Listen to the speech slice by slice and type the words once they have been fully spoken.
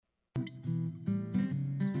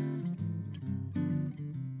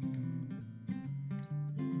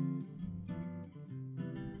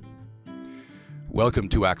Welcome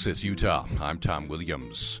to Access Utah. I'm Tom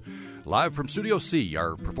Williams. Live from Studio C,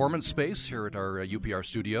 our performance space here at our UPR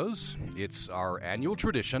studios. It's our annual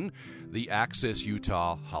tradition, the Access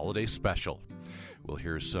Utah Holiday Special. We'll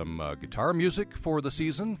hear some guitar music for the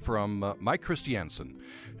season from Mike Christiansen,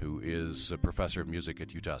 who is a professor of music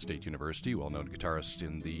at Utah State University, well-known guitarist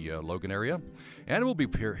in the Logan area. And we'll be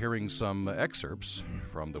hearing some excerpts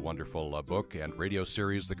from the wonderful book and radio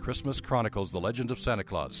series, The Christmas Chronicles, The Legend of Santa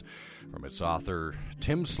Claus, from its author,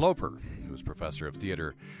 Tim Slover, who is professor of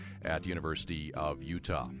theater at University of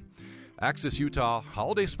Utah. Access Utah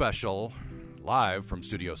Holiday Special, live from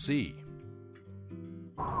Studio C.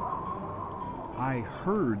 I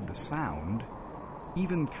heard the sound,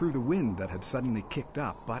 even through the wind that had suddenly kicked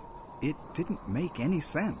up, but it didn't make any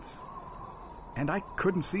sense. And I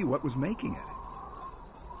couldn't see what was making it.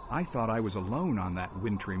 I thought I was alone on that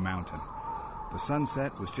wintry mountain. The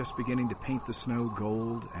sunset was just beginning to paint the snow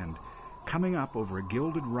gold and coming up over a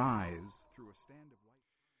gilded rise through a stand of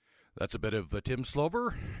white. That's a bit of Tim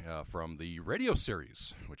Slover from the radio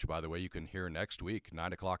series, which, by the way, you can hear next week,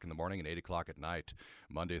 9 o'clock in the morning and 8 o'clock at night,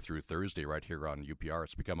 Monday through Thursday, right here on UPR.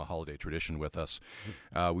 It's become a holiday tradition with us.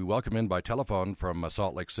 We welcome in by telephone from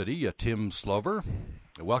Salt Lake City, Tim Slover.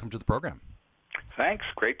 Welcome to the program. Thanks.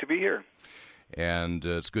 Great to be here. And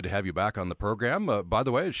it's good to have you back on the program. By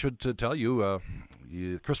the way, I should tell you,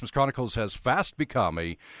 Christmas Chronicles has fast become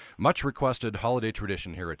a much-requested holiday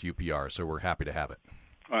tradition here at UPR, so we're happy to have it.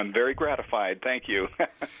 I'm very gratified. Thank you.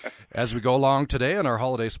 As we go along today on our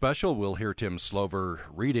holiday special, we'll hear Tim Slover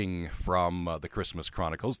reading from the Christmas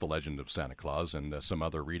Chronicles, The Legend of Santa Claus, and some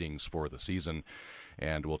other readings for the season.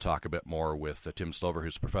 And we'll talk a bit more with Tim Slover,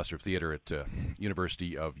 who's professor of theater at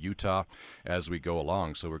University of Utah, as we go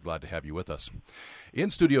along. So we're glad to have you with us. In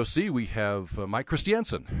Studio C, we have Mike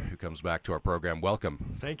Christiansen, who comes back to our program.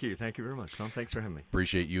 Welcome. Thank you. Thank you very much, Tom. Thanks for having me.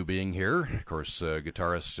 Appreciate you being here. Of course,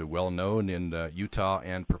 guitarist well-known in Utah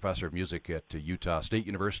and professor of music at Utah State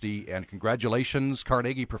University. And congratulations,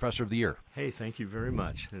 Carnegie Professor of the Year. Hey, thank you very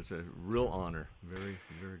much. It's a real honor. Very,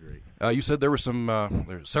 very great. You said there were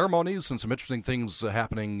some ceremonies and some interesting things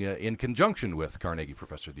happening in conjunction with Carnegie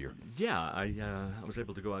Professor of the Year. Yeah, I was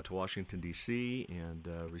able to go out to Washington, D.C. and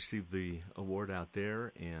receive the award out there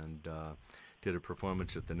and did a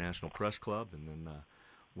performance at the National Press Club and then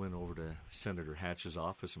went over to Senator Hatch's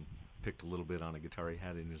office and picked a little bit on a guitar he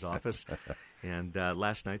had in his office. And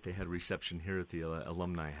last night they had a reception here at the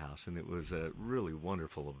Alumni House, and it was a really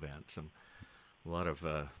wonderful event. A lot of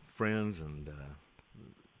friends and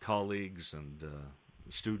colleagues and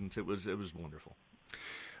students. It was wonderful.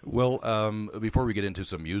 Well, before we get into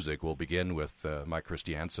some music, we'll begin with Mike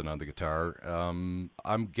Christiansen on the guitar.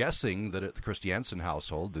 I'm guessing that at the Christiansen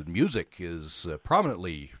household, the music is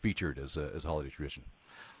prominently featured as a holiday tradition.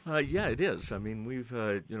 Yeah, it is. I mean,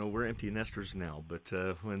 we're empty nesters now, but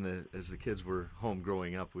as the kids were home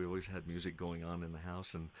growing up, we always had music going on in the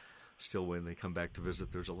house, and still when they come back to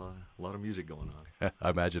visit, there's a lot of music going on. I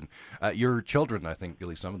imagine. Your children, I think, at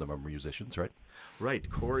least some of them are musicians, right? Right.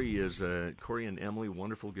 Corey and Emily,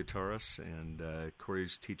 wonderful guitarists, and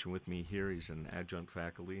Corey's teaching with me here. He's an adjunct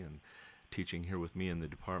faculty and teaching here with me in the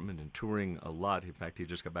department and touring a lot. In fact, he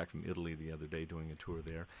just got back from Italy the other day doing a tour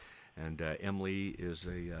there. And Emily is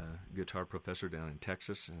a guitar professor down in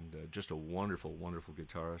Texas and just a wonderful, wonderful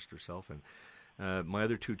guitarist herself. And my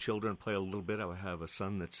other two children play a little bit. I have a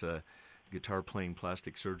son that's a guitar-playing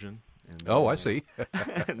plastic surgeon. And I see.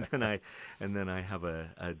 and then I have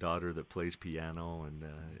a daughter that plays piano and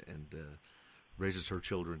raises her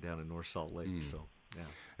children down in North Salt Lake. So yeah.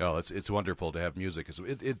 Oh, it's wonderful to have music.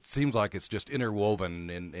 It seems like it's just interwoven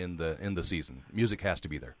in the season. Music has to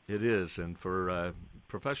be there. It is, and for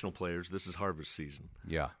professional players, this is harvest season.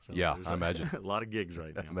 Yeah, so I imagine. A lot of gigs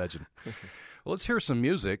right now. I imagine. Well, let's hear some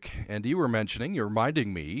music. And you're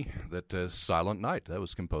reminding me that Silent Night, that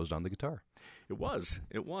was composed on the guitar. It was,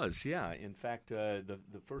 yeah. In fact, the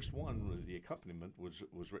first one, the accompaniment,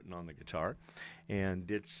 was written on the guitar, and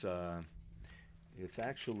it's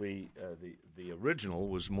actually the original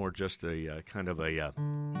was more just a kind of a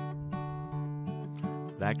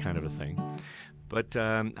that kind of a thing. But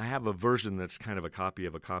I have a version that's kind of a copy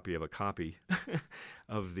of a copy of a copy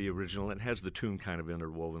of the original. It has the tune kind of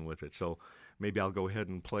interwoven with it. So maybe I'll go ahead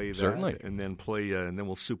and play that. Certainly. And then play, and then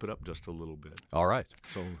we'll soup it up just a little bit. All right.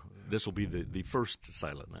 So this will be the first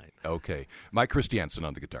Silent Night. Okay. Mike Christiansen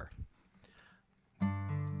on the guitar.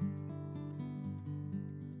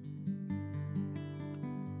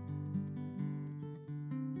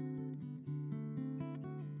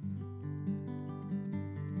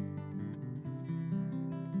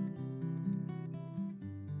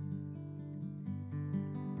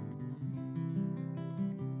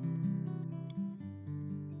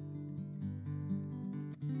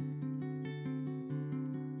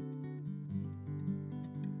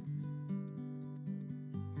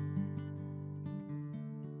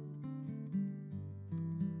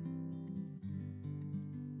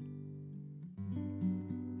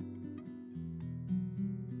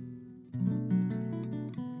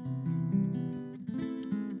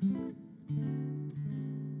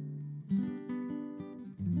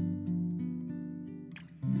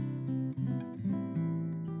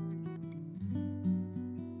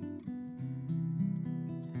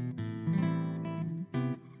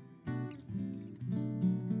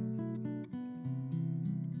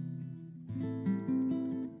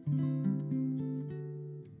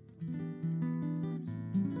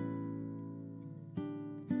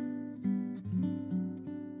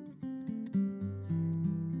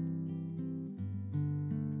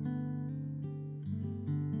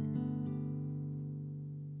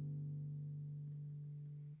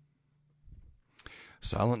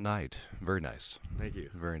 Silent Night. Very nice. Thank you.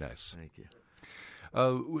 Very nice. Thank you.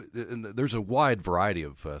 And there's a wide variety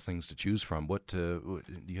of things to choose from. What do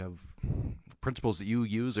you have principles that you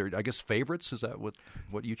use, or I guess favorites? Is that what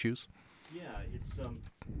you choose? Yeah, it's.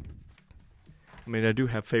 I mean, I do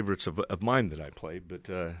have favorites of mine that I play, but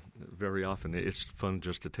very often it's fun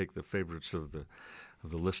just to take the favorites of the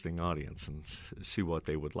listening audience and see what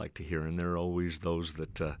they would like to hear. And there are always those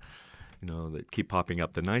that that keep popping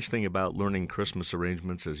up. The nice thing about learning Christmas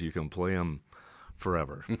arrangements is you can play them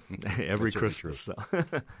forever, every Christmas. So.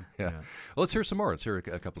 Yeah. Well, let's hear some more. Let's hear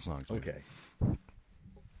a couple songs. Maybe. Okay.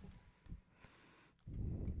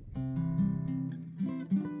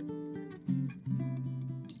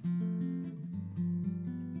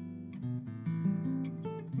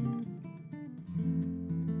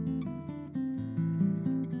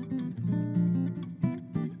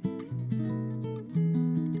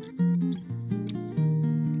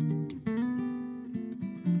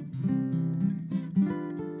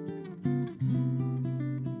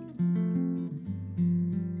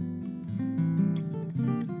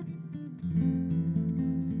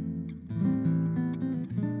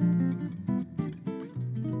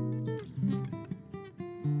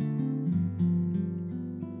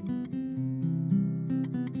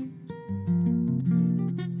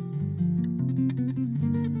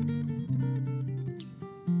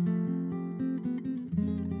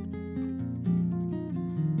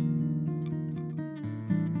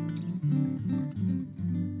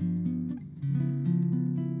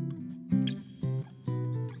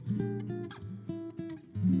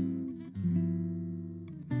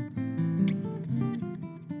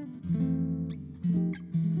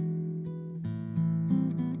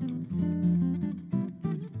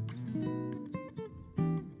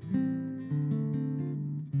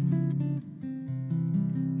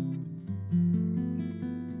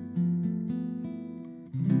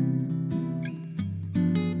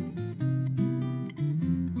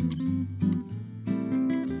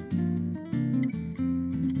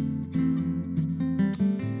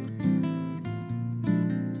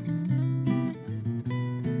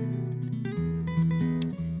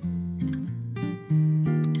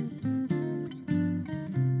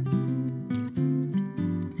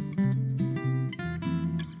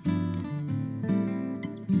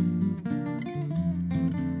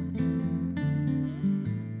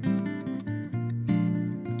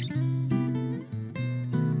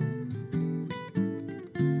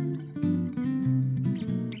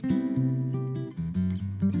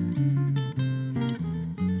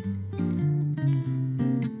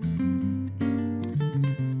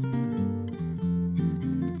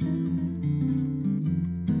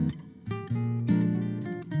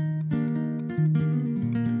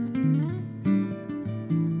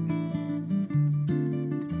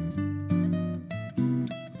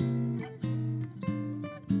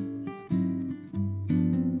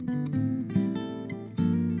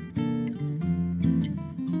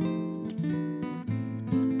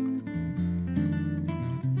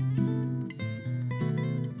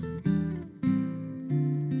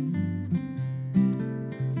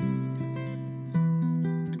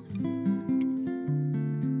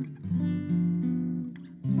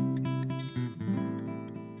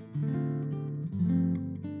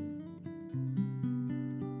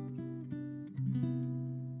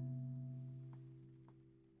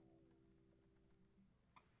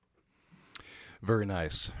 Very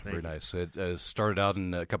nice. Very nice. It started out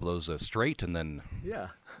in a couple of those straight, and then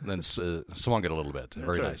swung it a little bit.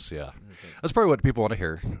 Very nice. Yeah, okay. That's probably what people want to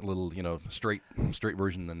hear. A little, straight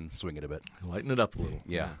version, then swing it a bit. Lighten it up a little.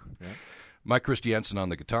 Yeah. Mike Christiansen on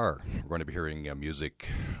the guitar. We're going to be hearing music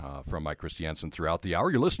from Mike Christiansen throughout the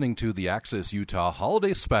hour. You're listening to the Access Utah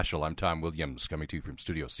Holiday Special. I'm Tom Williams, coming to you from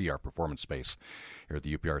Studio C, our performance space here at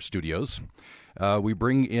the UPR studios. We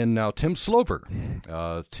bring in now Tim Slover.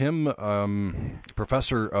 Tim,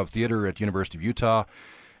 professor of theater at University of Utah,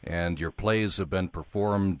 and your plays have been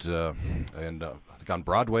performed on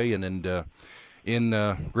Broadway and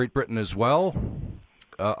in Great Britain as well.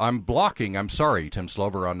 I'm sorry, Tim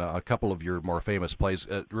Slover, on a couple of your more famous plays.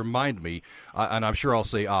 Remind me, and I'm sure I'll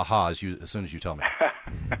say aha as soon as you tell me.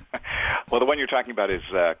 Well, the one you're talking about is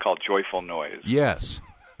called Joyful Noise. Yes.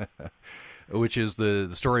 Which is the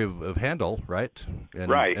story of Handel, right? And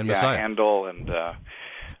Messiah. Handel and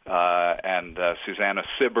Susanna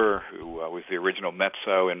Sibber, who was the original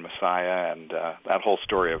mezzo in Messiah, and that whole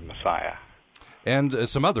story of Messiah. And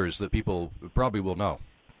some others that people probably will know.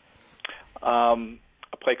 A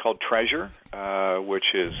play called Treasure,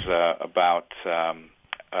 which is about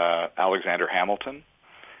Alexander Hamilton.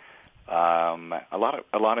 A lot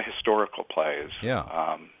of historical plays.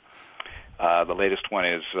 Yeah. The latest one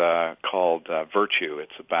is called Virtue.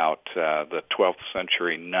 It's about the 12th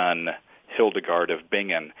century nun Hildegard of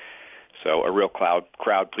Bingen. So a real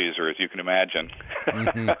crowd pleaser, as you can imagine.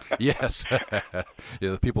 Yes.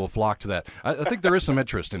 The people flock to that. I think there is some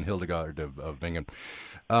interest in Hildegard of Bingen.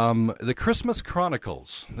 The Christmas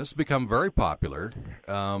Chronicles. This has become very popular,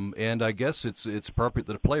 and I guess it's appropriate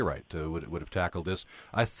that a playwright would have tackled this.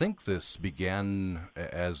 I think this began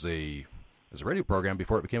as a radio program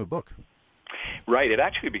before it became a book. Right. It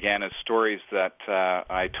actually began as stories that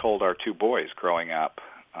I told our two boys growing up,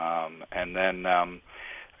 and then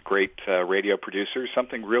great radio producers,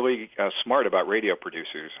 something really smart about radio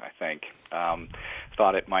producers, I think,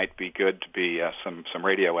 thought it might be good to be some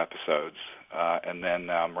radio episodes. And then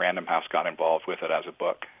Random House got involved with it as a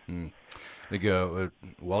book. I think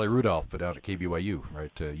Wally Rudolph down at KBYU,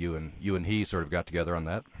 right? You and he sort of got together on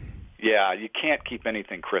that. Yeah, you can't keep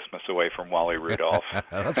anything Christmas away from Wally Rudolph.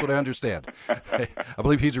 That's what I understand. I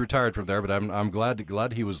believe he's retired from there, but I'm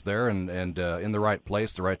glad he was there and in the right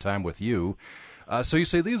place, the right time with you. So you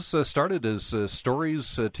say these started as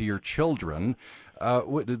stories to your children.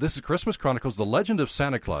 This is Christmas Chronicles, The Legend of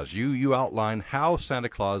Santa Claus. You outline how Santa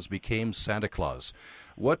Claus became Santa Claus.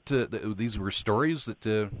 What these were stories that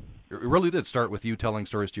it really did start with you telling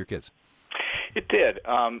stories to your kids. It did.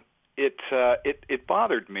 It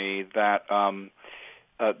bothered me that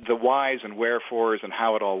the whys and wherefores and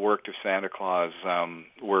how it all worked of Santa Claus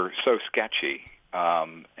were so sketchy,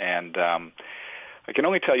 and I can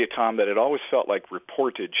only tell you, Tom, that it always felt like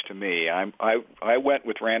reportage to me. I went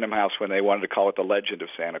with Random House when they wanted to call it The Legend of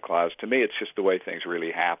Santa Claus. To me, it's just the way things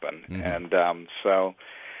really happen. Mm-hmm.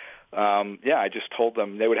 And I just told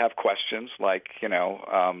them they would have questions like,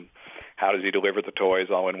 how does he deliver the toys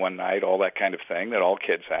all in one night, all that kind of thing that all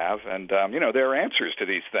kids have. And, there are answers to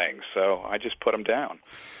these things, so I just put them down.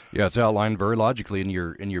 Yeah, it's outlined very logically in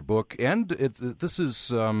your book, and this is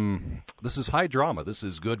high drama. This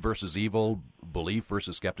is good versus evil, belief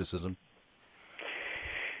versus skepticism.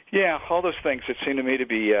 Yeah, all those things that seem to me to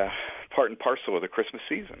be part and parcel of the Christmas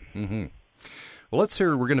season. Mm-hmm. Well,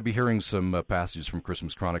 we're going to be hearing some passages from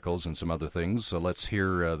Christmas Chronicles and some other things. So let's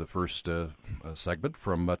hear the first segment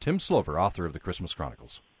from Tim Slover, author of the Christmas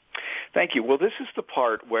Chronicles. Thank you. Well, this is the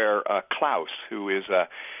part where Klaus, who is a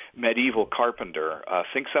medieval carpenter,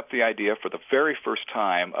 thinks up the idea for the very first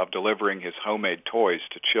time of delivering his homemade toys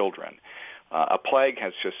to children. A plague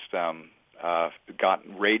has just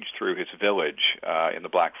raged through his village in the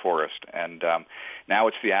Black Forest, and now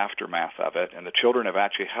it's the aftermath of it, and the children have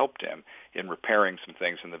actually helped him in repairing some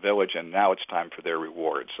things in the village, and now it's time for their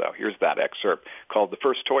reward. So here's that excerpt called The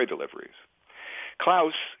First Toy Deliveries.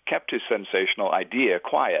 Klaus kept his sensational idea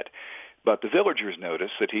quiet, but the villagers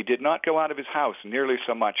noticed that he did not go out of his house nearly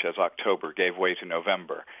so much as October gave way to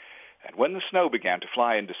November. And when the snow began to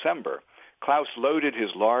fly in December, Klaus loaded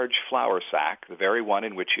his large flour sack, the very one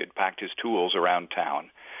in which he had packed his tools around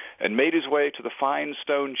town, and made his way to the fine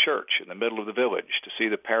stone church in the middle of the village to see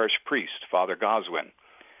the parish priest, Father Goswin.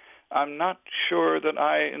 "I'm not sure that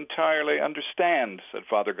I entirely understand," said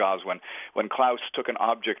Father Goswin, when Klaus took an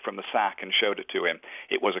object from the sack and showed it to him.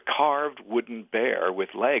 It was a carved wooden bear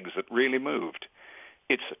with legs that really moved.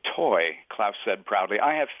 "It's a toy," Klaus said proudly.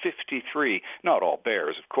 "I have 53, not all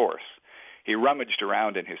bears, of course." He rummaged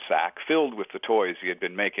around in his sack, filled with the toys he had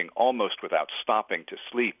been making almost without stopping to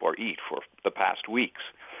sleep or eat for the past weeks.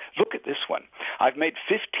 "Look at this one. I've made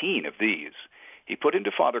 15 of these." He put into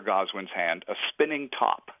Father Goswin's hand a spinning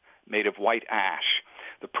top made of white ash.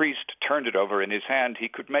 The priest turned it over in his hand. He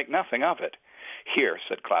could make nothing of it. "Here,"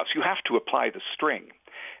 said Klaus, "you have to apply the string."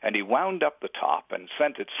 And he wound up the top and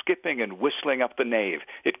sent it skipping and whistling up the nave.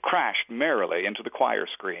 It crashed merrily into the choir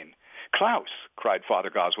screen. "Klaus!" cried Father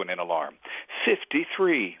Goswin in alarm.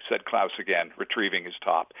 53, said Klaus again, retrieving his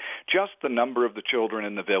top. "Just the number of the children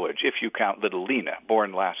in the village, if you count little Lena,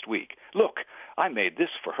 born last week. Look, I made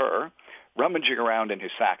this for her." Rummaging around in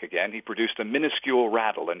his sack again, he produced a minuscule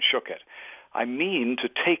rattle and shook it. "I mean to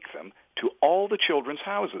take them to all the children's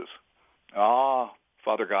houses." "Ah,"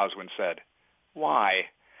 Father Goswin said. "Why?"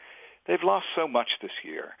 "They've lost so much this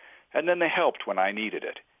year, and then they helped when I needed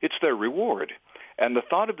it. It's their reward." And the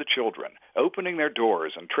thought of the children opening their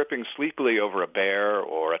doors and tripping sleepily over a bear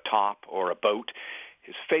or a top or a boat,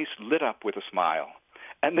 his face lit up with a smile.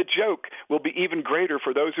 "And the joke will be even greater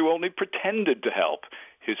for those who only pretended to help."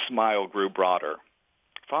 His smile grew broader.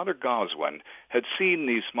 Father Goswin had seen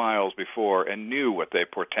these smiles before and knew what they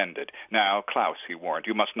portended. "Now, Klaus," he warned,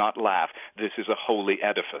 "you must not laugh. This is a holy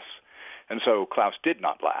edifice." And so Klaus did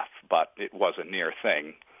not laugh, but it was a near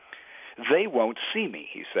thing. They won't see me,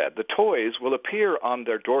 he said. The toys will appear on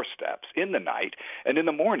their doorsteps in the night, and in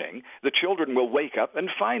the morning the children will wake up and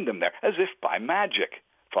find them there, as if by magic.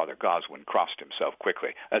 Father Goswin crossed himself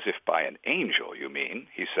quickly. As if by an angel, you mean,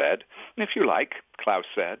 he said. If you like, Klaus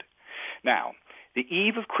said. Now, the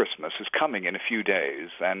eve of Christmas is coming in a few days,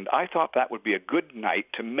 and I thought that would be a good night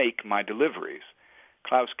to make my deliveries.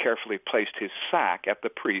 Klaus carefully placed his sack at the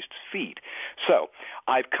priest's feet. So,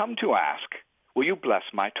 I've come to ask, will you bless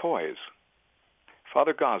my toys?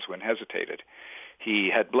 Father Goswin hesitated. He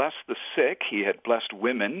had blessed the sick, he had blessed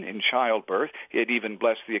women in childbirth, he had even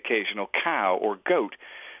blessed the occasional cow or goat.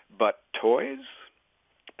 But toys?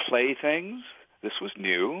 Playthings? This was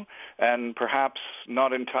new, and perhaps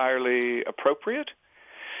not entirely appropriate?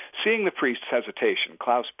 Seeing the priest's hesitation,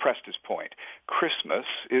 Klaus pressed his point. Christmas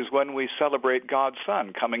is when we celebrate God's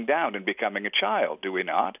Son coming down and becoming a child, do we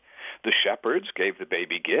not? The shepherds gave the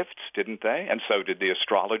baby gifts, didn't they? And so did the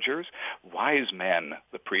astrologers. Wise men,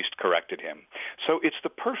 the priest corrected him. So it's the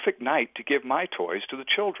perfect night to give my toys to the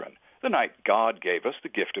children, the night God gave us the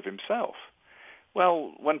gift of himself.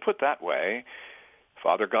 Well, when put that way,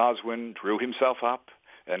 Father Goswin drew himself up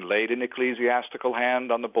and laid an ecclesiastical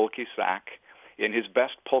hand on the bulky sack. In his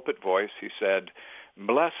best pulpit voice, he said,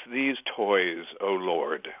 "Bless these toys, O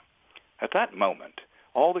Lord." At that moment,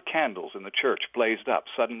 all the candles in the church blazed up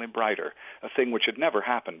suddenly brighter, a thing which had never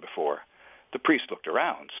happened before. The priest looked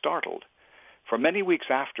around, startled. For many weeks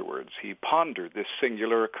afterwards, he pondered this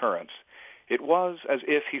singular occurrence. It was as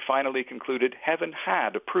if he finally concluded heaven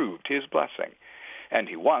had approved his blessing. And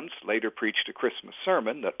he once later preached a Christmas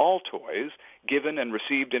sermon that all toys, given and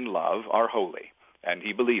received in love, are holy. And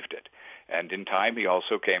he believed it. And in time he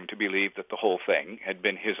also came to believe that the whole thing had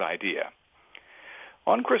been his idea.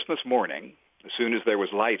 On Christmas morning, as soon as there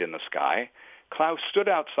was light in the sky, Klaus stood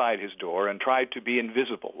outside his door and tried to be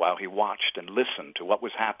invisible while he watched and listened to what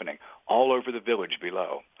was happening all over the village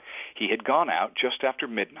below. He had gone out just after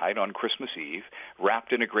midnight on Christmas Eve,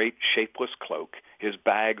 wrapped in a great shapeless cloak, his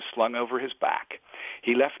bag slung over his back.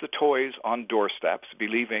 He left the toys on doorsteps,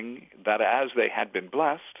 believing that as they had been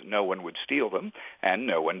blessed, no one would steal them, and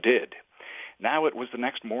no one did. Now it was the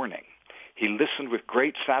next morning. He listened with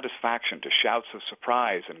great satisfaction to shouts of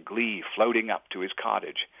surprise and glee floating up to his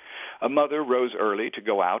cottage. A mother rose early to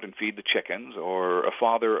go out and feed the chickens, or a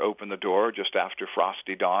father opened the door just after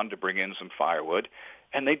frosty dawn to bring in some firewood,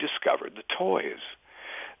 and they discovered the toys.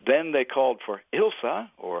 Then they called for Ilsa,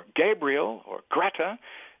 or Gabriel, or Greta,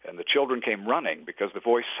 and the children came running because the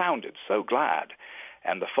voice sounded so glad.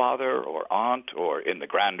 And the father or aunt, or in the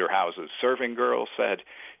grander houses, serving girl said,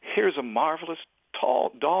 "Here's a marvelous tall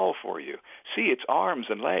doll for you. See, its arms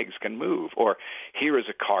and legs can move." Or, "Here is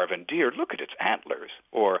a carven deer. Look at its antlers."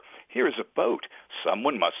 Or, "Here is a boat.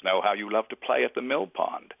 Someone must know how you love to play at the mill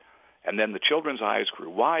pond." And then the children's eyes grew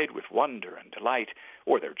wide with wonder and delight,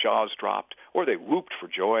 or their jaws dropped, or they whooped for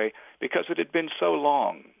joy, because it had been so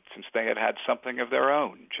long since they had had something of their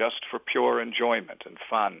own, just for pure enjoyment and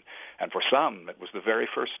fun. And for some, it was the very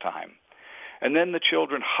first time. And then the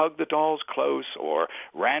children hugged the dolls close, or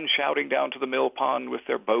ran shouting down to the mill pond with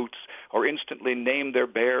their boats, or instantly named their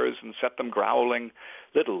bears and set them growling.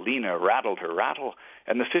 Little Lena rattled her rattle,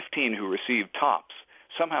 and the 15 who received tops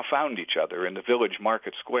somehow found each other in the village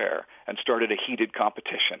market square and started a heated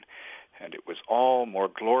competition. And it was all more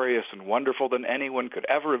glorious and wonderful than anyone could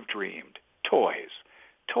ever have dreamed. Toys.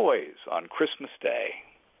 Toys on Christmas Day.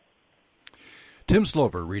 Tim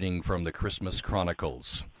Slover reading from the Christmas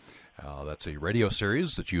Chronicles. That's a radio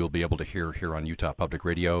series that you'll be able to hear here on Utah Public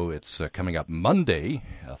Radio. It's coming up Monday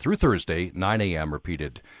through Thursday, 9 a.m.,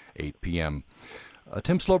 repeated 8 p.m.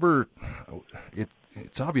 Tim Slover,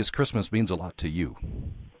 it's obvious Christmas means a lot to you.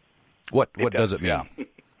 What does it mean? Yeah.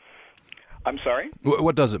 I'm sorry?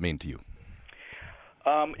 What does it mean to you?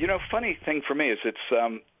 Funny thing for me is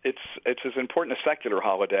it's as important a secular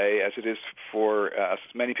holiday as it is for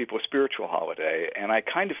many people a spiritual holiday, and I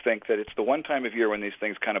kind of think that it's the one time of year when these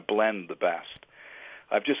things kind of blend the best.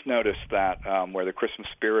 I've just noticed that where the Christmas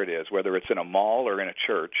spirit is, whether it's in a mall or in a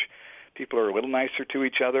church, people are a little nicer to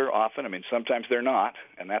each other often. I mean, sometimes they're not,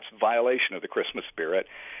 and that's a violation of the Christmas spirit.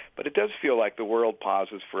 But it does feel like the world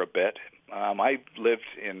pauses for a bit. I lived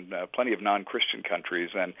in plenty of non-Christian countries,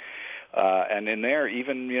 and in there,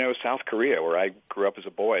 even South Korea, where I grew up as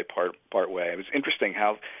a boy, part way. It was interesting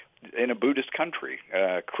how in a Buddhist country,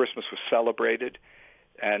 Christmas was celebrated,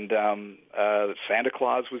 and Santa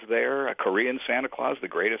Claus was there, a Korean Santa Claus, the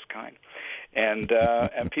greatest kind, and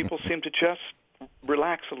people seemed to just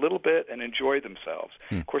relax a little bit and enjoy themselves.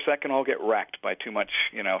 Of course, that can all get wrecked by too much,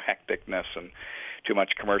 hecticness and too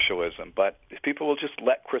much commercialism. But if people will just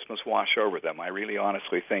let Christmas wash over them, I really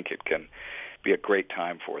honestly think it can be a great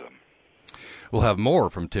time for them. We'll have more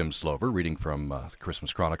from Tim Slover, reading from the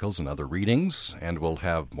Christmas Chronicles and other readings, and we'll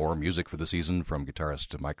have more music for the season from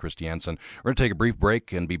guitarist Mike Christiansen. We're going to take a brief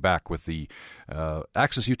break and be back with the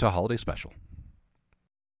Access Utah Holiday Special.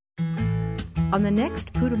 On the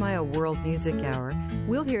next Putumayo World Music Hour,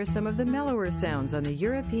 we'll hear some of the mellower sounds on the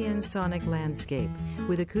European sonic landscape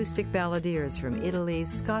with acoustic balladeers from Italy,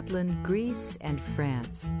 Scotland, Greece, and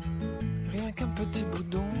France.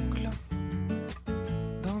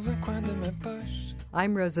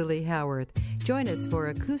 I'm Rosalie Howarth. Join us for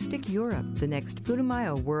Acoustic Europe, the next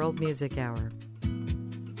Putumayo World Music Hour.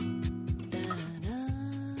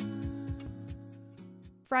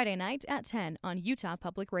 Friday night at 10 on Utah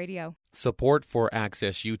Public Radio. Support for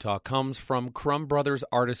Access Utah comes from Crumb Brothers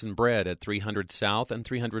Artisan Bread at 300 South and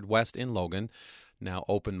 300 West in Logan. Now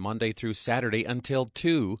open Monday through Saturday until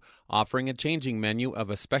 2, offering a changing menu of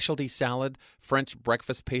a specialty salad, French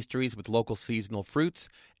breakfast pastries with local seasonal fruits,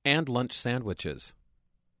 and lunch sandwiches.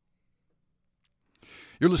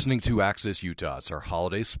 You're listening to Access Utah. It's our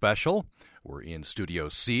holiday special. We're in Studio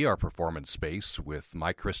C, our performance space, with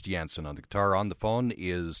Mike Christiansen on the guitar. On the phone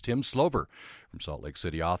is Tim Slover from Salt Lake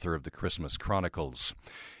City, author of the Christmas Chronicles.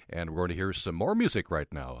 And we're going to hear some more music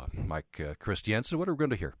right now. Mike Christiansen, what are we going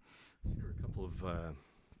to hear? Let's hear a couple of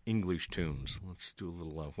English tunes. Let's do a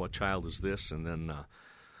little What Child Is This? And then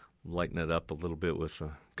lighten it up a little bit with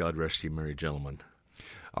God Rest You Merry Gentlemen.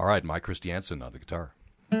 All right, Mike Christiansen on the guitar.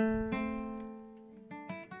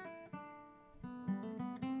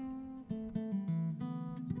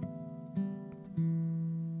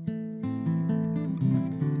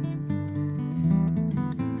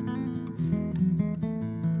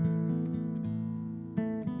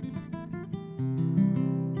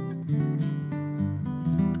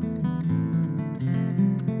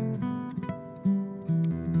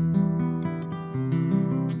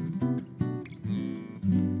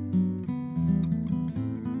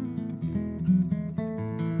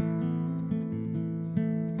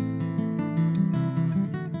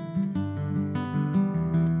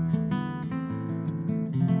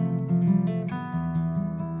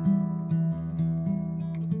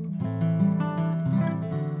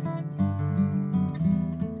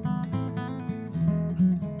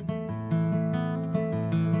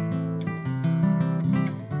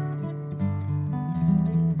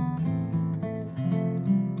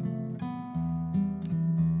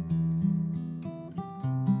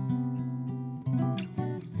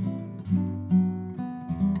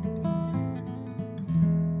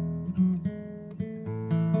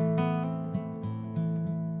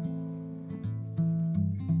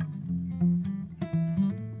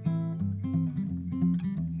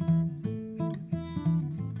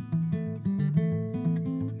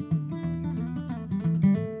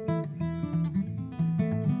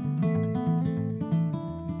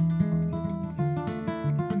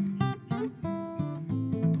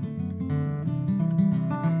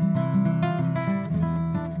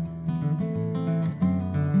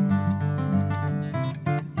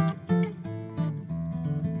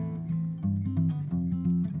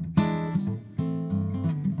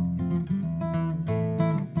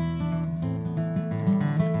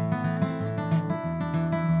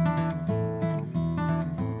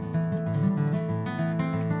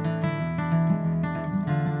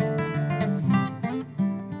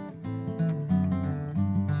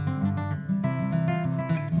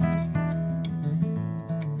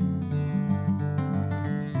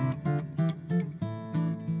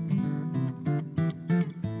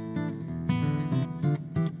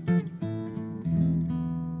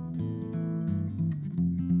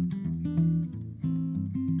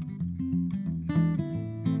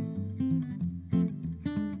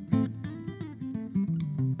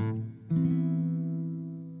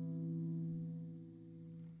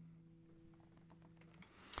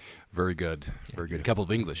 Very good. Very good. A couple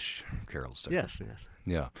of English carols there. Yes, yes.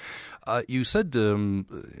 Yeah. You said,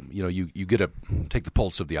 you get to take the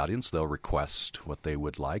pulse of the audience. They'll request what they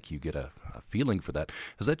would like. You get a feeling for that.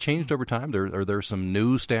 Has that changed over time? Are there some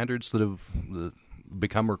new standards that have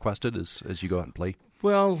become requested as you go out and play?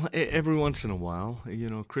 Well, every once in a while,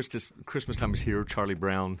 Christmas time is here. Charlie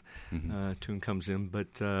Brown tune comes in, but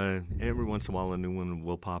every once in a while a new one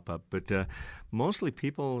will pop up. But mostly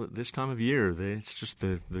people this time of year, it's just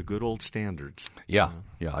the good old standards. Yeah.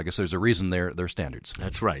 I guess there's a reason they're standards.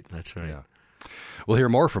 That's right. Yeah. We'll hear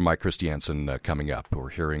more from Mike Christiansen coming up. We're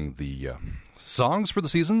hearing the songs for the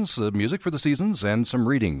seasons, music for the seasons, and some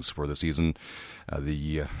readings for the season.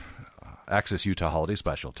 The Access Utah Holiday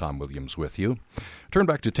Special. Tom Williams with you. Turn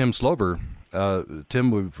back to Tim Slover. Tim,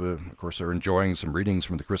 we've, of course, are enjoying some readings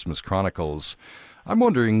from the Christmas Chronicles. I'm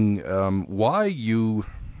wondering why you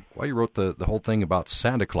Well, you wrote the whole thing about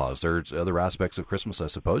Santa Claus. There's other aspects of Christmas, I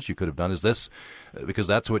suppose, you could have done. Is this because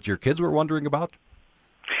that's what your kids were wondering about?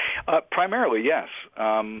 Primarily, yes.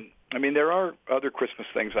 I mean, there are other Christmas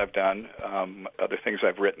things I've done, other things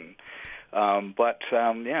I've written.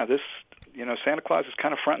 This, Santa Claus is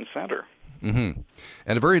kind of front and center. Mm-hmm.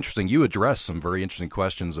 And very interesting, you address some very interesting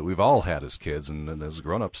questions that we've all had as kids and as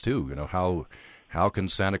grown-ups, too. How can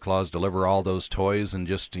Santa Claus deliver all those toys in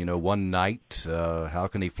just, one night? How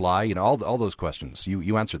can he fly? All those questions.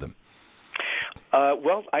 You answer them.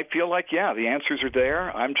 Well, I feel like, the answers are there.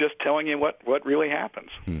 I'm just telling you what really happens.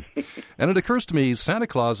 And it occurs to me, Santa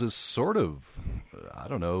Claus is sort of,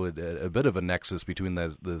 a bit of a nexus between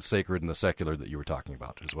the sacred and the secular that you were talking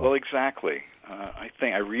about as well. Well, exactly.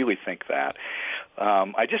 I really think that.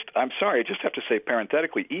 I'm sorry, I just have to say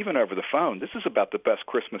parenthetically, even over the phone, this is about the best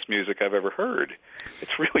Christmas music I've ever heard.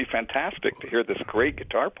 It's really fantastic to hear this great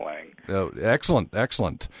guitar playing. Oh,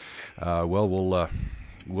 excellent.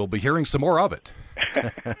 We'll be hearing some more of it.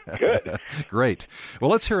 Good. Great.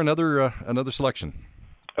 Well, let's hear another selection.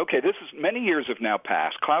 Okay, this is many years have now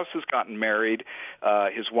passed. Klaus has gotten married.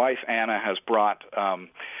 His wife, Anna, has brought,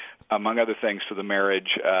 among other things to the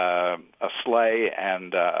marriage, a sleigh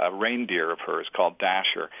and a reindeer of hers called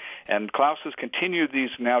Dasher. And Klaus has continued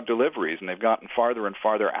these now deliveries, and they've gotten farther and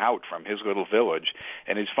farther out from his little village,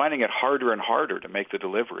 and he's finding it harder and harder to make the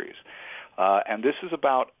deliveries. And this is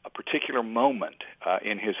about a particular moment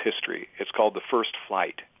in his history. It's called the first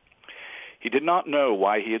flight. He did not know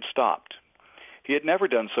why he had stopped. He had never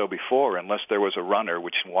done so before unless there was a runner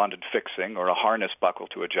which wanted fixing or a harness buckle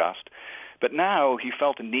to adjust. But now he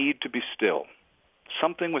felt a need to be still.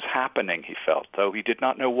 Something was happening, he felt, though he did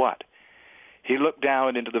not know what. He looked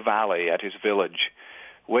down into the valley at his village.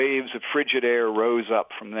 Waves of frigid air rose up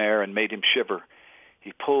from there and made him shiver.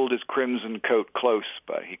 He pulled his crimson coat close,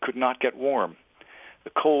 but he could not get warm. The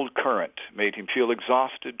cold current made him feel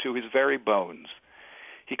exhausted to his very bones.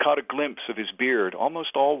 He caught a glimpse of his beard,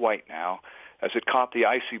 almost all white now, as it caught the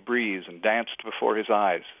icy breeze and danced before his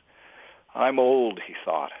eyes. I'm old, he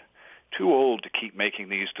thought, too old to keep making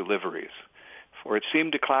these deliveries. For it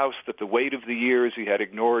seemed to Klaus that the weight of the years he had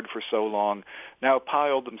ignored for so long now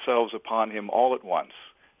piled themselves upon him all at once.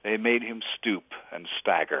 They made him stoop and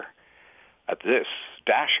stagger. At this,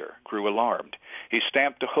 Dasher grew alarmed. He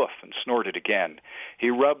stamped a hoof and snorted again. He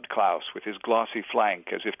rubbed Klaus with his glossy flank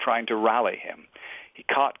as if trying to rally him. He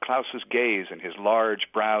caught Klaus's gaze in his large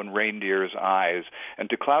brown reindeer's eyes, and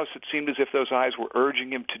to Klaus it seemed as if those eyes were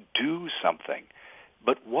urging him to do something.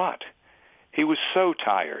 But what? He was so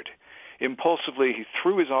tired. Impulsively, he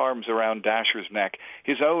threw his arms around Dasher's neck,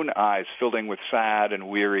 his own eyes filling with sad and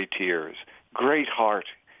weary tears. Great heart,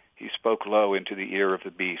 he spoke low into the ear of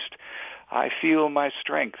the beast. I feel my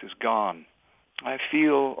strength is gone. I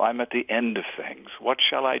feel I'm at the end of things. What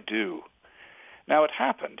shall I do? Now it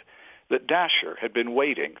happened that Dasher had been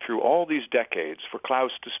waiting through all these decades for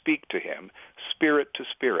Klaus to speak to him, spirit to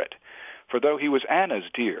spirit. For though he was Anna's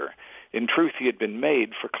dear, in truth he had been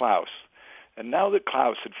made for Klaus. And now that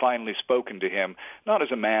Klaus had finally spoken to him, not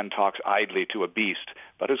as a man talks idly to a beast,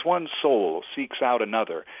 but as one soul seeks out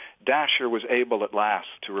another, Dasher was able at last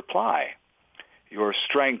to reply. Your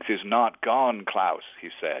strength is not gone, Klaus, he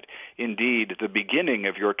said. Indeed, the beginning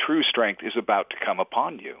of your true strength is about to come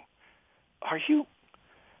upon you. Are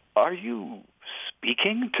you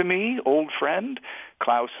speaking to me, old friend?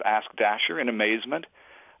 Klaus asked Dasher in amazement.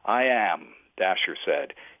 I am, Dasher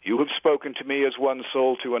said. You have spoken to me as one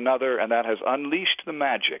soul to another, and that has unleashed the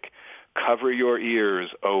magic. Cover your ears,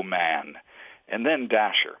 O man. And then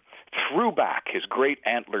Dasher threw back his great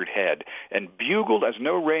antlered head and bugled as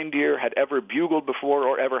no reindeer had ever bugled before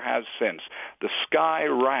or ever has since. The sky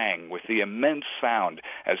rang with the immense sound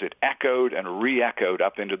as it echoed and re-echoed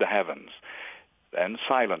up into the heavens. Then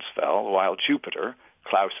silence fell while Jupiter,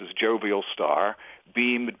 Klaus's jovial star,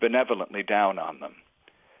 beamed benevolently down on them.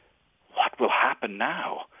 What will happen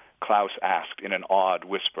now? Klaus asked in an awed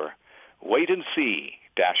whisper. Wait and see,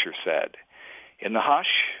 Dasher said. In the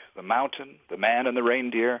hush, the mountain, the man and the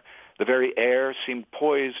reindeer, the very air seemed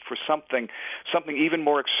poised for something even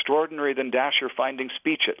more extraordinary than Dasher finding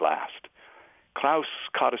speech at last. Klaus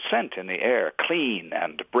caught a scent in the air, clean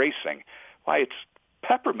and bracing. Why, it's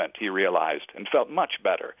peppermint, he realized, and felt much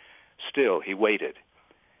better. Still, he waited.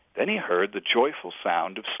 Then he heard the joyful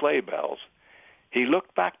sound of sleigh bells. He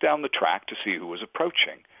looked back down the track to see who was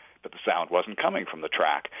approaching, but the sound wasn't coming from the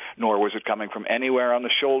track, nor was it coming from anywhere on the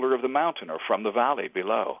shoulder of the mountain or from the valley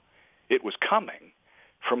below. It was coming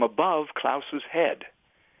from above Klaus's head.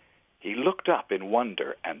 He looked up in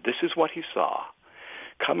wonder, and this is what he saw.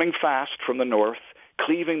 Coming fast from the north,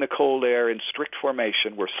 Cleaving the cold air in strict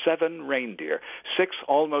formation were 7 reindeer, 6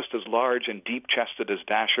 almost as large and deep-chested as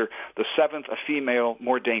Dasher, the 7th a female,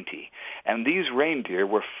 more dainty. And these reindeer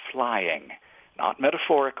were flying, not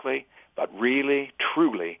metaphorically, but really,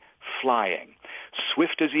 truly flying.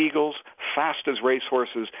 Swift as eagles, fast as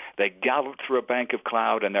racehorses, they galloped through a bank of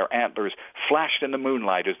cloud, and their antlers flashed in the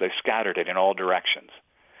moonlight as they scattered it in all directions.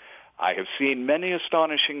 I have seen many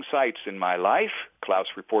astonishing sights in my life, Klaus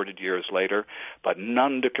reported years later, but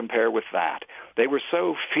none to compare with that. They were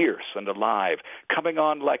so fierce and alive, coming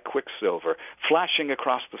on like quicksilver, flashing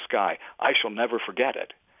across the sky. I shall never forget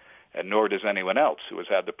it, and nor does anyone else who has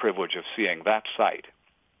had the privilege of seeing that sight.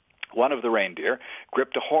 One of the reindeer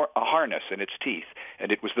gripped a harness in its teeth,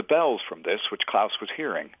 and it was the bells from this which Klaus was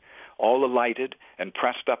hearing, all alighted and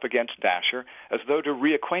pressed up against Dasher as though to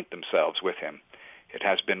reacquaint themselves with him. "It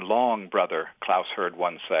has been long, brother," Klaus heard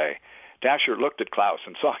one say. Dasher looked at Klaus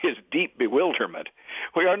and saw his deep bewilderment.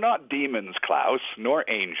 "We are not demons, Klaus, nor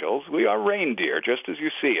angels. We are reindeer, just as you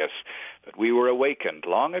see us. But we were awakened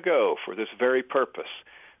long ago for this very purpose,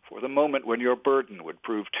 for the moment when your burden would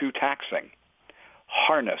prove too taxing.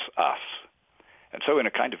 Harness us." And so in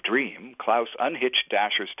a kind of dream, Klaus unhitched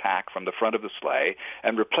Dasher's tack from the front of the sleigh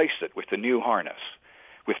and replaced it with the new harness.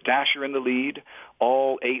 With Dasher in the lead,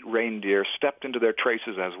 all 8 reindeer stepped into their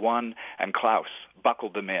traces as one, and Klaus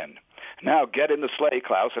buckled them in. "Now get in the sleigh,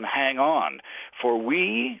 Klaus, and hang on. For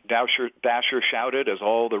we," Dasher shouted as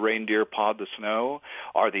all the reindeer pawed the snow,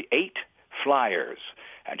 "are the 8 flyers."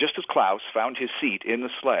 And just as Klaus found his seat in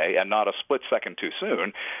the sleigh, and not a split second too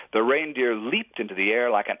soon, the reindeer leaped into the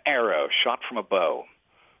air like an arrow shot from a bow.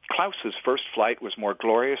 Klaus's first flight was more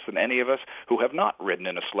glorious than any of us who have not ridden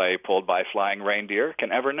in a sleigh pulled by flying reindeer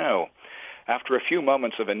can ever know. After a few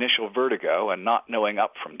moments of initial vertigo and not knowing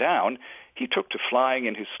up from down, he took to flying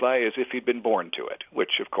in his sleigh as if he'd been born to it,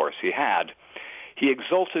 which, of course, he had. He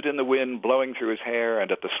exulted in the wind blowing through his hair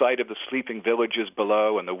and at the sight of the sleeping villages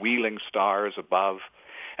below and the wheeling stars above.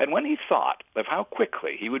 And when he thought of how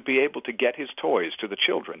quickly he would be able to get his toys to the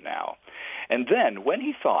children now, and then when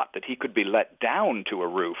he thought that he could be let down to a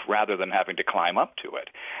roof rather than having to climb up to it,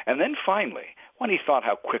 and then finally when he thought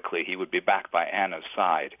how quickly he would be back by Anna's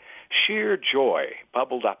side, sheer joy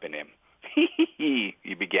bubbled up in him. "Hee,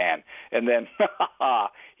 he began, and then,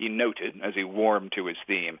 ha, he noted as he warmed to his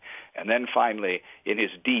theme, and then finally, in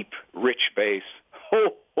his deep, rich bass,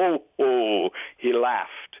 ho, ho, ho, he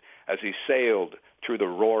laughed as he sailed through the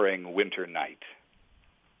roaring winter night.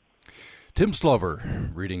 Tim Slover,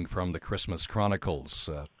 reading from the Christmas Chronicles.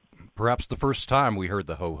 Perhaps the first time we heard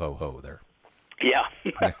the ho, ho, ho there. Yeah.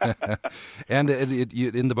 And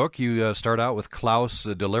in the book, you start out with Klaus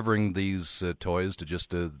delivering these toys to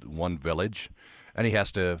just one village, and he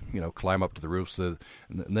has to, climb up to the roofs, and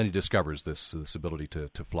then he discovers this ability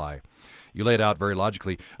to fly. You lay it out very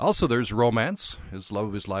logically. Also, there's romance, his love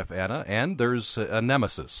of his life, Anna, and there's a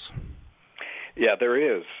nemesis. Yeah, there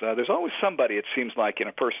is. There's always somebody, it seems like, in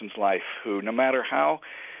a person's life who, no matter how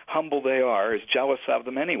humble they are, is jealous of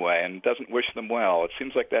them anyway and doesn't wish them well. It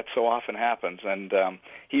seems like that so often happens, and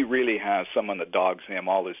he really has someone that dogs him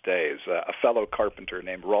all his days, a fellow carpenter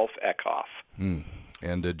named Rolf Eckhoff.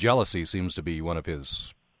 And jealousy seems to be one of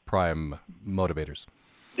his prime motivators.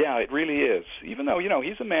 Yeah, it really is. Even though,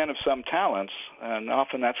 he's a man of some talents, and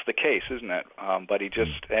often that's the case, isn't it? But he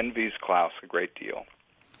just envies Klaus a great deal.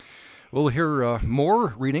 We'll hear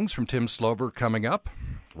more readings from Tim Slover coming up.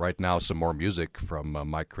 Right now, some more music from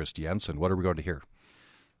Mike Christiansen. What are we going to hear?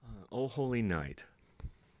 O Holy Night.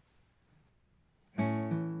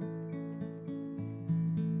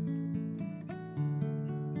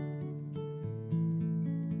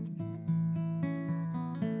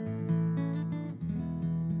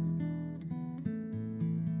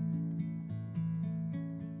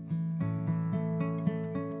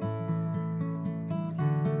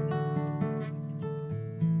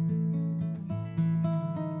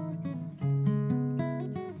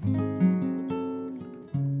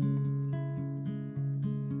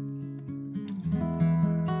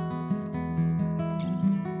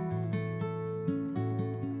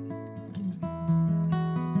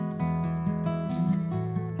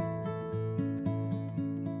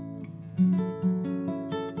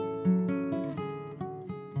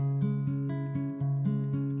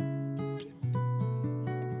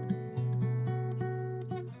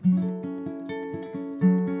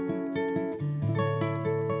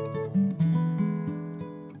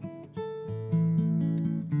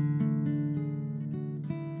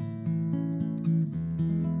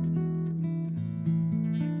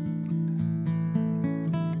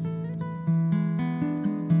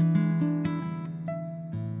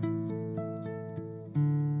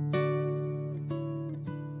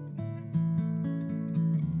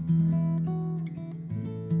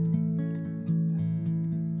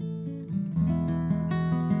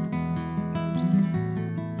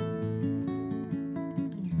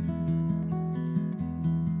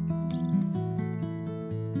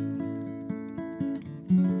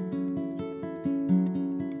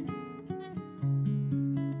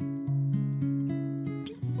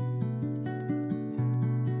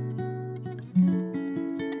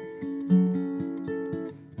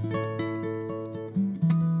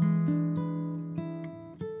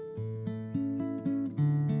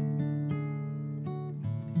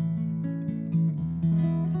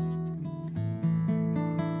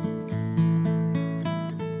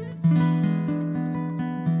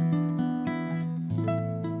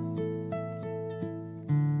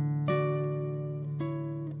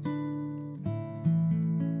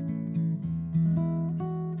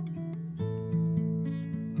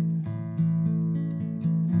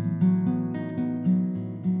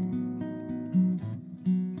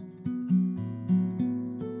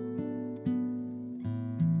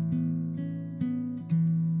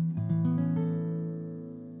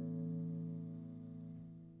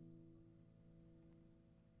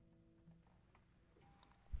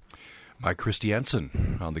 Mike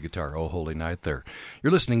Christiansen on the guitar. Oh, holy night there.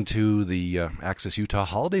 You're listening to the Access Utah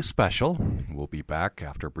Holiday Special. We'll be back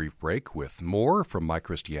after a brief break with more from Mike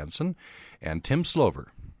Christiansen and Tim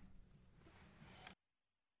Slover.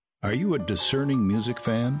 Are you a discerning music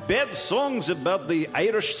fan? Bad songs about the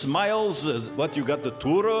Irish smiles, what you got the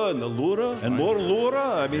Tura and the Lura, and more Lura.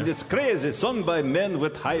 I mean, it's crazy, sung by men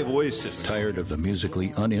with high voices. Tired of the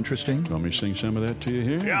musically uninteresting? Want me to sing some of that to you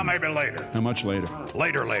here? Yeah, maybe later. How much later?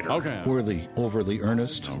 Later. Okay. Or the overly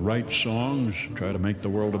earnest? Write songs, try to make the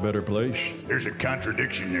world a better place. There's a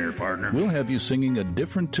contradiction there, partner. We'll have you singing a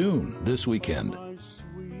different tune this weekend.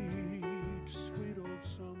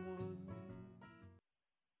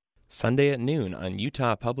 Sunday at noon on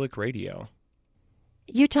Utah Public Radio.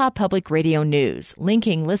 Utah Public Radio News,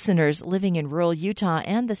 linking listeners living in rural Utah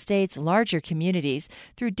and the state's larger communities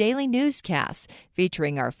through daily newscasts,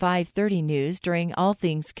 featuring our 5:30 news during All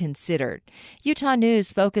Things Considered. Utah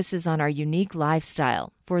News focuses on our unique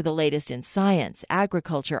lifestyle for the latest in science,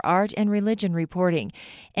 agriculture, art, and religion reporting.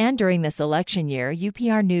 And during this election year,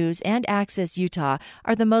 UPR News and Access Utah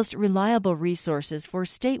are the most reliable resources for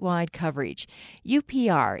statewide coverage.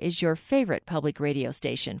 UPR is your favorite public radio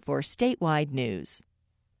station for statewide news.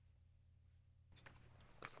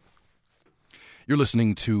 You're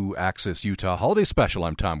listening to Access Utah Holiday Special.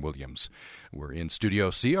 I'm Tom Williams. We're in Studio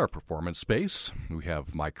C, our performance space. We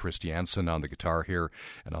have Mike Christiansen on the guitar here,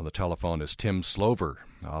 and on the telephone is Tim Slover,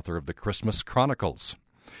 author of the Christmas Chronicles.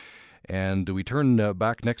 And we turn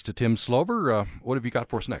back next to Tim Slover. What have you got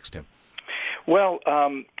for us next, Tim? Well,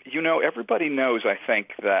 everybody knows, I think,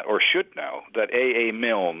 that, or should know, that A.A.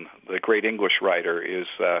 Milne, the great English writer, is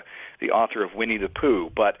the author of Winnie the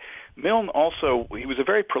Pooh. But Milne also, he was a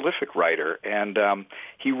very prolific writer, and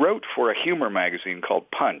he wrote for a humor magazine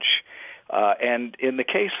called Punch. And in the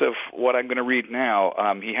case of what I'm going to read now,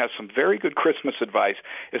 he has some very good Christmas advice,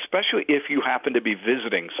 especially if you happen to be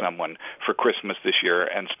visiting someone for Christmas this year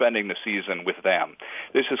and spending the season with them.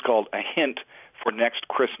 This is called A Hint for Next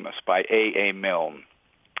Christmas by A.A. Milne.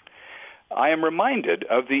 I am reminded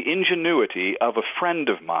of the ingenuity of a friend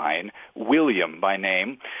of mine, William by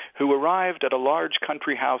name, who arrived at a large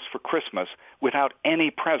country house for Christmas without any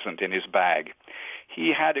present in his bag.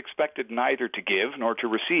 He had expected neither to give nor to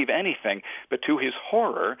receive anything, but to his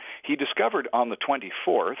horror, he discovered on the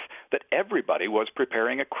 24th that everybody was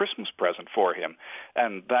preparing a Christmas present for him,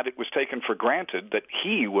 and that it was taken for granted that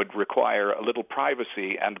he would require a little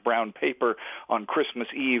privacy and brown paper on Christmas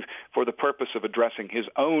Eve for the purpose of addressing his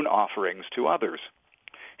own offerings to others.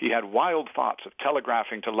 He had wild thoughts of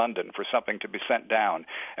telegraphing to London for something to be sent down,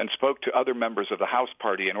 and spoke to other members of the house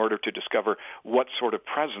party in order to discover what sort of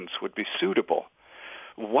presents would be suitable.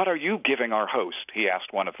 "What are you giving our host?" he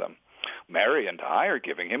asked one of them. "Mary and I are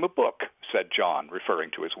giving him a book," said John,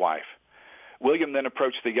 referring to his wife. William then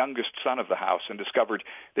approached the youngest son of the house and discovered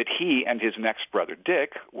that he and his next brother,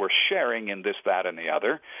 Dick, were sharing in this, that, and the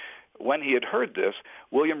other. When he had heard this,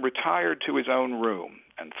 William retired to his own room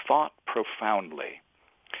and thought profoundly.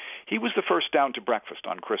 He was the first down to breakfast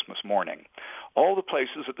on Christmas morning. All the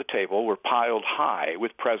places at the table were piled high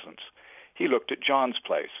with presents. He looked at John's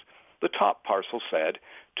place. The top parcel said,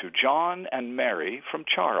 "To John and Mary from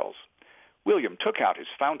Charles." William took out his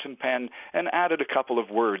fountain pen and added a couple of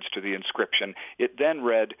words to the inscription. It then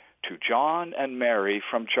read, "To John and Mary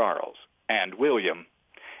from Charles and William,"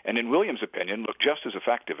 and in William's opinion looked just as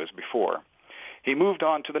effective as before. He moved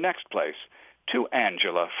on to the next place. "To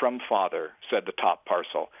Angela from Father," said the top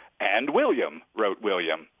parcel. "And William," wrote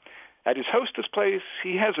William. At his hostess place,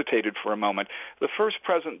 he hesitated for a moment. The first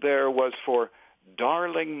present there was for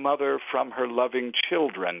 "Darling mother from her loving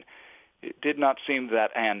children." It did not seem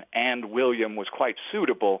that an "and William" was quite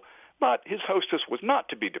suitable, but his hostess was not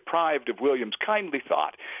to be deprived of William's kindly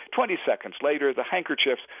thought. 20 seconds later, the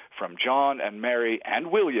handkerchiefs from John and Mary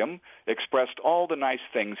and William expressed all the nice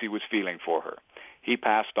things he was feeling for her. He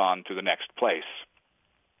passed on to the next place.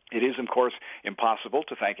 It is, of course, impossible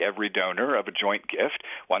to thank every donor of a joint gift.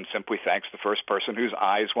 One simply thanks the first person whose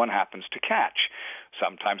eyes one happens to catch.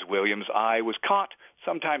 Sometimes William's eye was caught,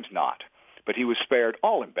 sometimes not. But he was spared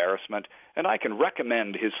all embarrassment, and I can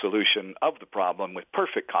recommend his solution of the problem with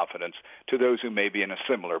perfect confidence to those who may be in a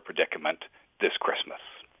similar predicament this Christmas.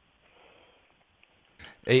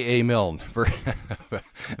 A.A. Milne,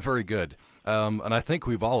 very good. And I think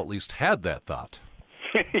we've all at least had that thought.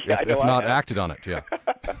 Yeah, if not acted on it, yeah.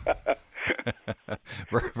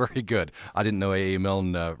 Very good. I didn't know A.A.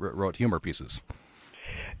 Milne wrote humor pieces.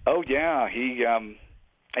 Oh, yeah. He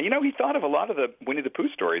thought of a lot of the Winnie the Pooh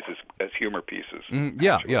stories as humor pieces.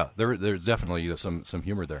 Yeah. There's definitely some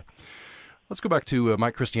humor there. Let's go back to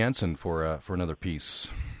Mike Christiansen for another piece.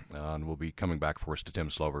 And we'll be coming back for us to Tim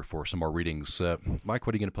Slover for some more readings. Mike,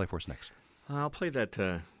 what are you going to play for us next? I'll play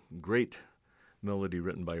that great melody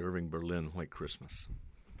written by Irving Berlin, White Christmas.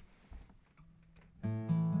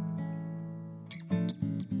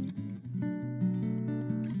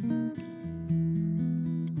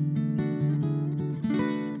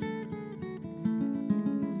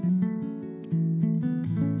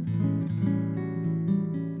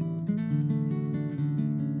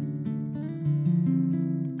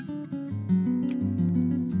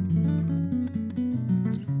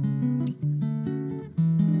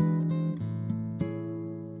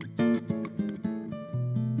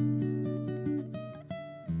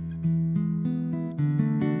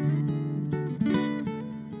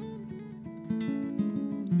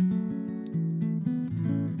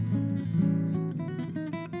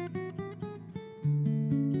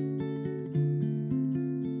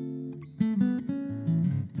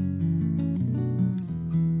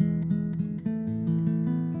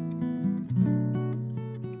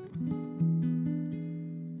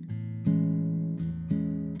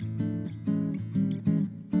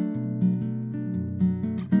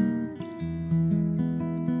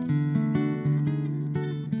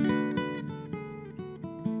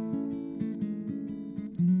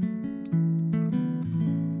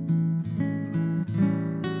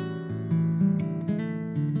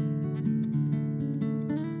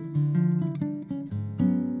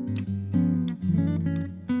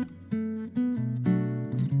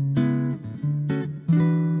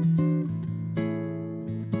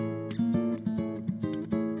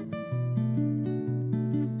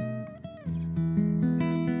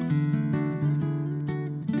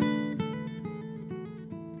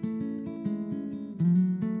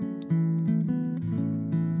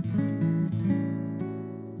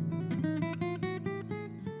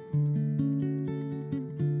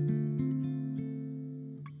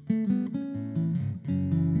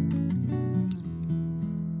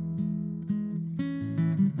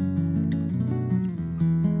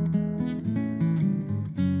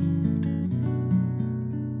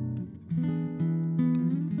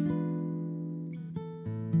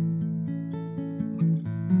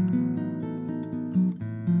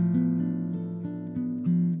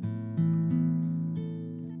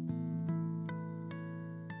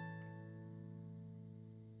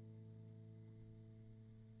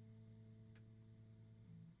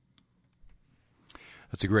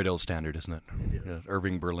 That's a great old standard, isn't it? It is.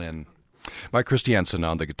 Irving Berlin. Mike Christiansen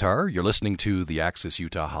on the guitar. You're listening to the Access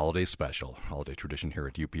Utah Holiday Special, holiday tradition here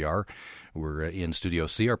at UPR. We're in Studio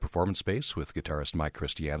C, our performance space, with guitarist Mike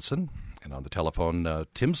Christiansen. And on the telephone,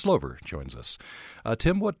 Tim Slover joins us.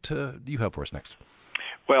 Tim, what do you have for us next?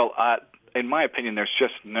 Well, in my opinion, there's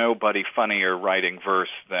just nobody funnier writing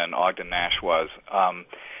verse than Ogden Nash was.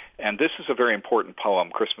 And this is a very important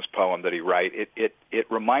poem, Christmas poem that he wrote.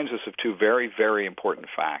 It reminds us of two very, very important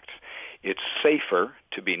facts. It's safer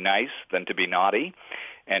to be nice than to be naughty,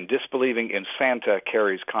 and disbelieving in Santa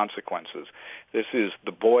carries consequences. This is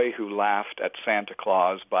The Boy Who Laughed at Santa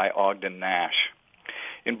Claus by Ogden Nash.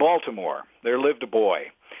 In Baltimore, there lived a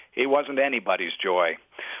boy. He wasn't anybody's joy.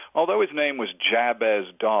 Although his name was Jabez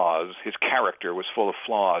Dawes, his character was full of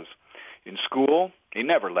flaws. In school, he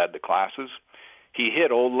never led the classes. He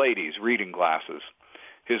hid old ladies' reading glasses.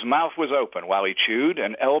 His mouth was open while he chewed,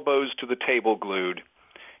 and elbows to the table glued.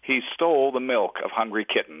 He stole the milk of hungry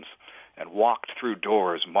kittens and walked through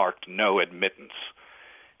doors marked no admittance.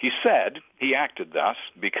 He said he acted thus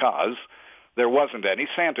because there wasn't any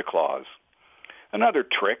Santa Claus. Another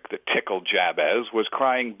trick that tickled Jabez was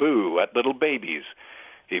crying boo at little babies.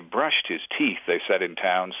 He brushed his teeth, they said in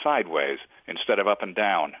town, sideways instead of up and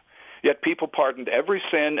down. Yet people pardoned every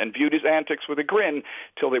sin and viewed his antics with a grin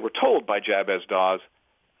till they were told by Jabez Dawes,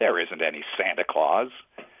 there isn't any Santa Claus.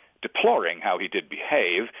 Deploring how he did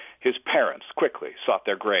behave, his parents quickly sought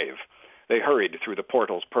their grave. They hurried through the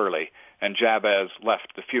portals pearly, and Jabez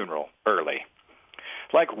left the funeral early.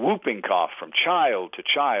 Like whooping cough from child to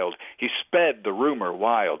child, he sped the rumor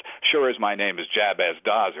wild. Sure as my name is Jabez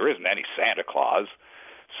Dawes, there isn't any Santa Claus.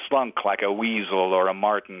 Slunk like a weasel or a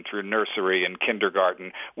martin through nursery and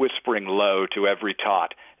kindergarten, whispering low to every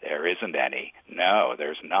tot, there isn't any. No,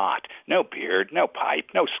 there's not. No beard, no pipe,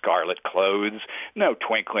 no scarlet clothes, no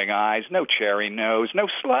twinkling eyes, no cherry nose, no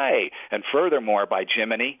sleigh, and furthermore, by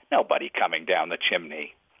Jiminy, nobody coming down the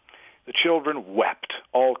chimney. The children wept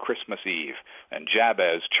all Christmas Eve, and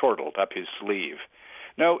Jabez chortled up his sleeve.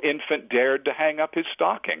 No infant dared to hang up his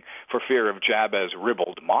stocking for fear of Jabez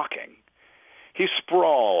ribald mocking. He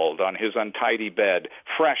sprawled on his untidy bed,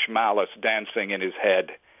 fresh malice dancing in his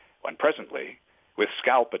head, when presently, with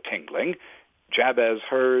scalp a-tingling, Jabez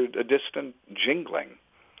heard a distant jingling.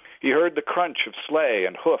 He heard the crunch of sleigh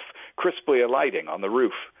and hoof crisply alighting on the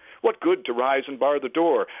roof. What good to rise and bar the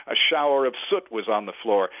door? A shower of soot was on the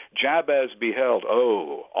floor. Jabez beheld,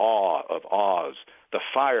 oh, awe of awes, the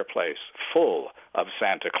fireplace full of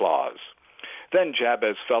Santa Claus. Then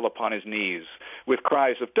Jabez fell upon his knees. With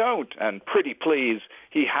cries of don't and pretty please,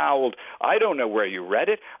 he howled, I don't know where you read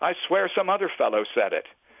it. I swear some other fellow said it.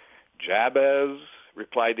 Jabez,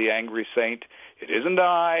 replied the angry saint, it isn't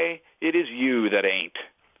I, it is you that ain't.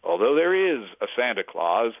 Although there is a Santa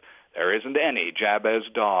Claus, there isn't any Jabez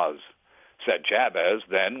Dawes. Said Jabez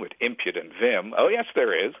then with impudent vim, oh yes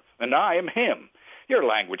there is, and I am him. Your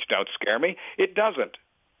language don't scare me, it doesn't.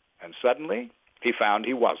 And suddenly he found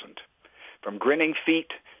he wasn't. From grinning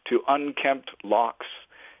feet to unkempt locks,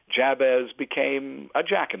 Jabez became a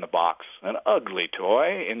jack-in-the-box, an ugly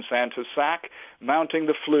toy in Santa's sack, mounting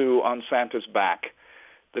the flue on Santa's back.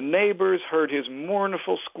 The neighbors heard his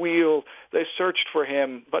mournful squeal. They searched for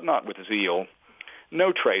him, but not with zeal.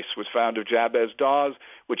 No trace was found of Jabez Dawes,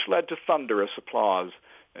 which led to thunderous applause,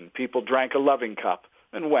 and people drank a loving cup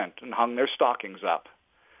and went and hung their stockings up.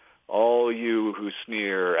 All you who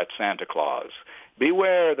sneer at Santa Claus,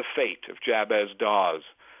 beware the fate of Jabez Dawes,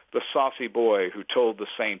 the saucy boy who told the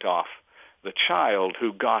saint off. The child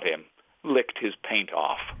who got him licked his paint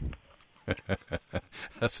off.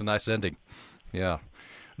 That's a nice ending. Yeah.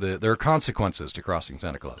 There are consequences to crossing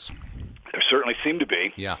Santa Claus. There certainly seem to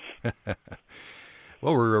be. Yeah.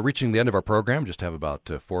 Well, we're reaching the end of our program. Just have about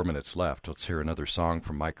 4 minutes left. Let's hear another song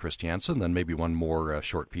from Mike Christiansen, then maybe one more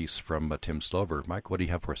short piece from Tim Slover. Mike, what do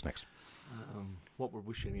you have for us next? What we're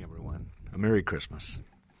wishing everyone a Merry Christmas.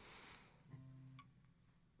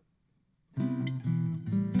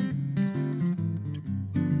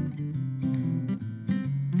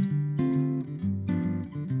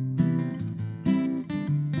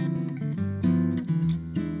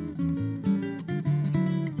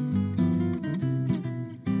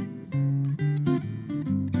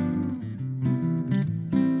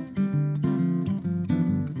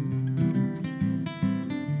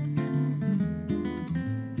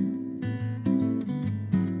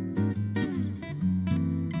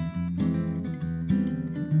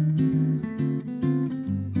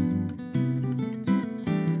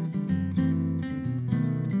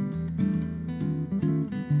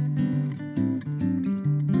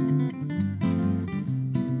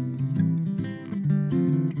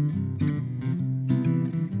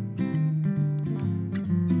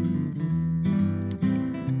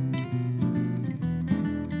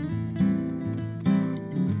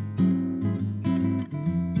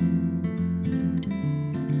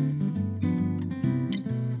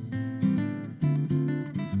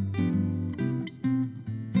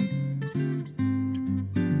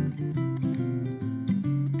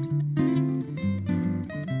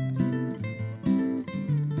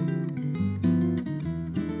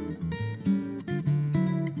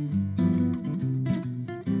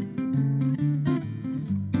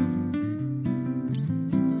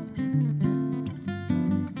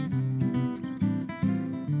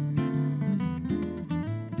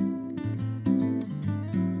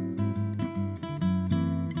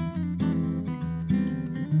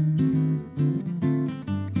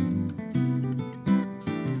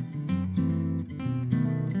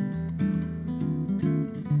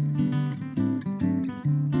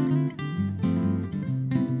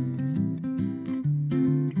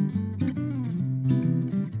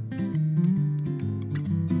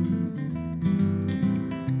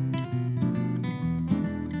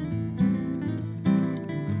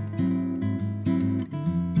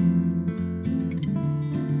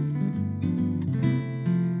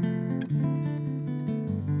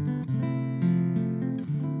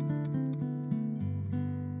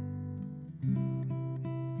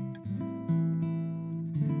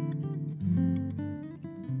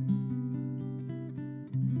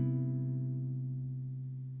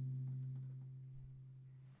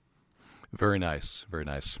 Very nice, very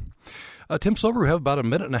nice. Tim Slover, we have about a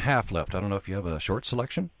minute and a half left. I don't know if you have a short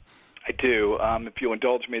selection. I do. If you'll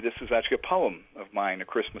indulge me, this is actually a poem of mine, a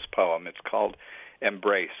Christmas poem. It's called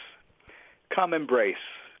Embrace. Come embrace,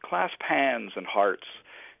 clasp hands and hearts,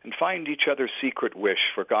 and find each other's secret wish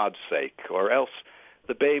for God's sake, or else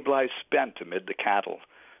the babe lies spent amid the cattle,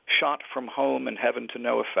 shot from home and heaven to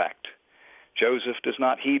no effect. Joseph does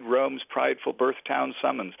not heed Rome's prideful birth town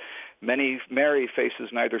summons. Mary faces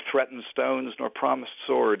neither threatened stones nor promised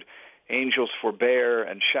sword. Angels forbear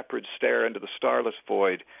and shepherds stare into the starless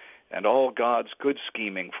void, and all God's good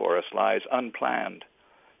scheming for us lies unplanned.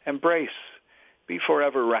 Embrace, be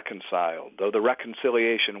forever reconciled, though the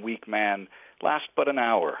reconciliation, weak man, last but an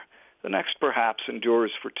hour. The next perhaps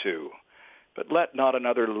endures for two. But let not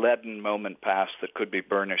another leaden moment pass that could be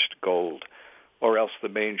burnished gold, or else the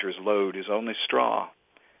manger's load is only straw.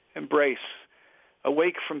 Embrace,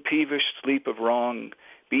 awake from peevish sleep of wrong,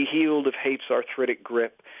 be healed of hate's arthritic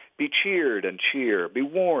grip, be cheered and cheer, be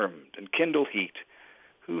warmed and kindle heat.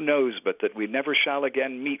 Who knows but that we never shall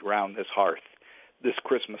again meet round this hearth, this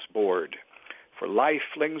Christmas board? For life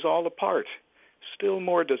flings all apart, still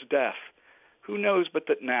more does death. Who knows but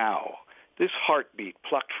that now, this heartbeat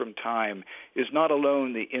plucked from time is not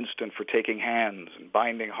alone the instant for taking hands and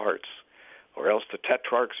binding hearts, or else the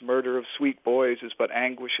tetrarch's murder of sweet boys is but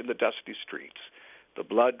anguish in the dusty streets, the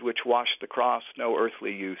blood which washed the cross no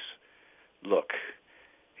earthly use. Look,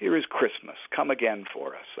 here is Christmas come again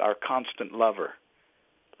for us, our constant lover.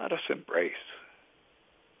 Let us embrace.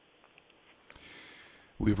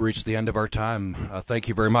 We've reached the end of our time. Thank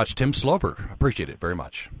you very much, Tim Slover. Appreciate it very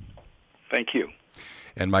much. Thank you.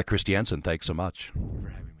 And Mike Christiansen, thanks so much. For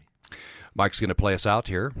having me. Mike's going to play us out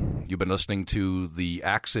here. You've been listening to the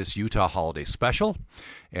Access Utah Holiday Special.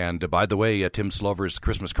 And by the way, Tim Slover's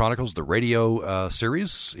Christmas Chronicles, the radio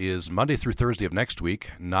series, is Monday through Thursday of next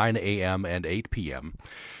week, 9 a.m. and 8 p.m.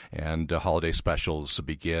 And holiday specials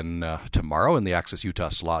begin tomorrow in the Access Utah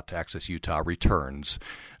slot. Access Utah returns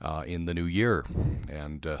in the new year.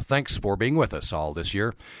 And thanks for being with us all this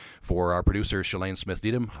year. For our producer, Shalane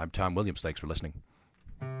Smith-Needham, I'm Tom Williams. Thanks for listening.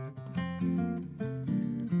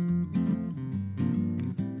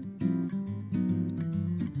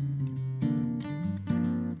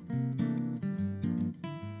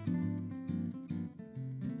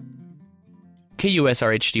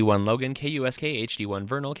 KUSR HD1 Logan, KUSK HD1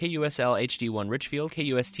 Vernal, KUSL HD1 Richfield,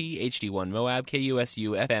 KUST HD1 Moab,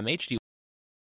 KUSU FM HD1